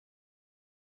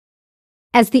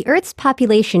As the Earth's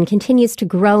population continues to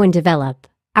grow and develop,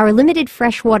 our limited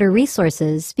freshwater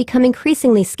resources become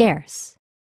increasingly scarce.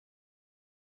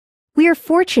 We are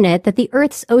fortunate that the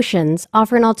Earth's oceans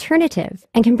offer an alternative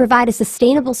and can provide a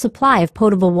sustainable supply of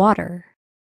potable water.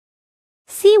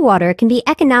 Seawater can be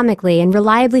economically and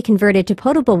reliably converted to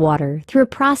potable water through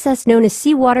a process known as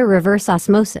seawater reverse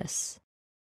osmosis.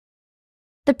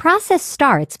 The process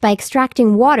starts by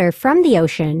extracting water from the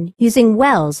ocean using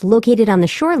wells located on the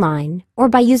shoreline or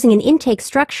by using an intake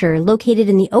structure located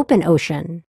in the open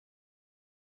ocean.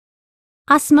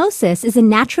 Osmosis is a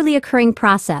naturally occurring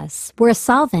process where a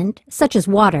solvent, such as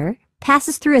water,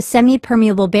 passes through a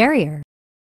semi-permeable barrier.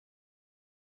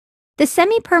 The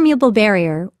semi-permeable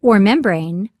barrier, or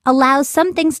membrane, allows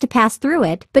some things to pass through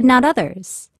it, but not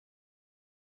others.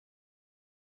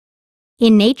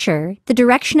 In nature, the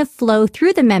direction of flow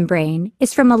through the membrane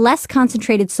is from a less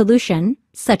concentrated solution,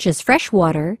 such as fresh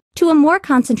water, to a more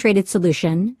concentrated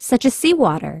solution, such as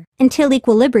seawater, until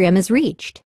equilibrium is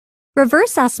reached.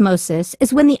 Reverse osmosis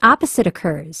is when the opposite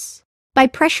occurs. By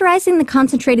pressurizing the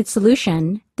concentrated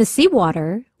solution, the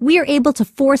seawater, we are able to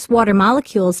force water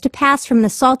molecules to pass from the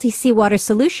salty seawater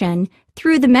solution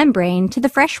through the membrane to the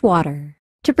fresh water.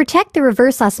 To protect the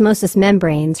reverse osmosis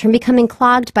membranes from becoming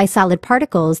clogged by solid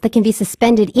particles that can be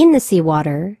suspended in the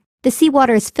seawater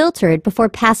is filtered before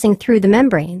passing through the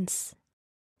membranes.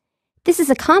 This is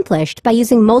accomplished by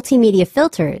using multimedia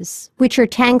filters, which are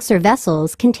tanks or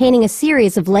vessels containing a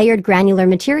series of layered granular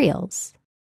materials.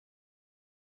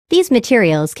 These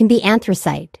materials can be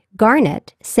anthracite,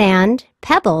 garnet, sand,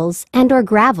 pebbles, and/or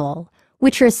gravel,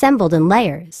 which are assembled in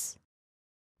layers.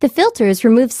 The filters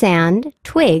remove sand,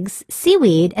 twigs,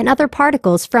 seaweed, and other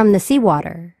particles from the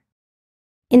seawater.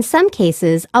 In some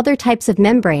cases, other types of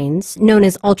membranes, known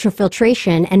as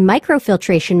ultrafiltration and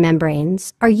microfiltration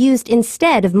membranes, are used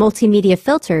instead of multimedia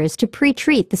filters to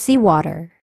pre-treat the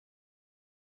seawater.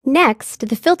 Next,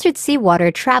 the filtered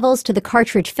seawater travels to the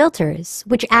cartridge filters,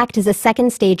 which act as a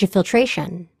second stage of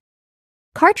filtration.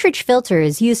 Cartridge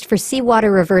filters used for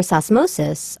seawater reverse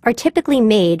osmosis are typically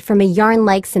made from a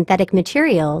yarn-like synthetic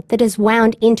material that is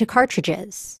wound into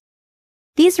cartridges.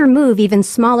 These remove even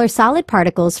smaller solid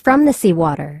particles from the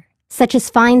seawater, such as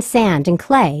fine sand and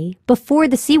clay, before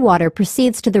the seawater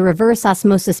proceeds to the reverse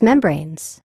osmosis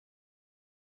membranes.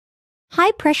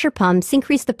 High-pressure pumps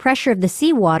increase the pressure of the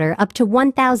seawater up to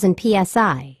 1,000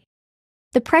 psi.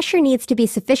 The pressure needs to be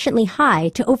sufficiently high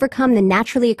to overcome the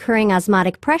naturally occurring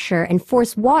osmotic pressure and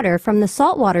force water from the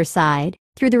saltwater side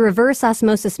through the reverse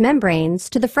osmosis membranes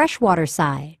to the freshwater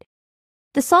side.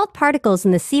 The salt particles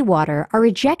in the seawater are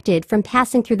rejected from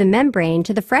passing through the membrane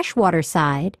to the freshwater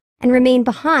side and remain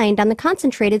behind on the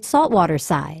concentrated saltwater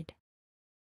side.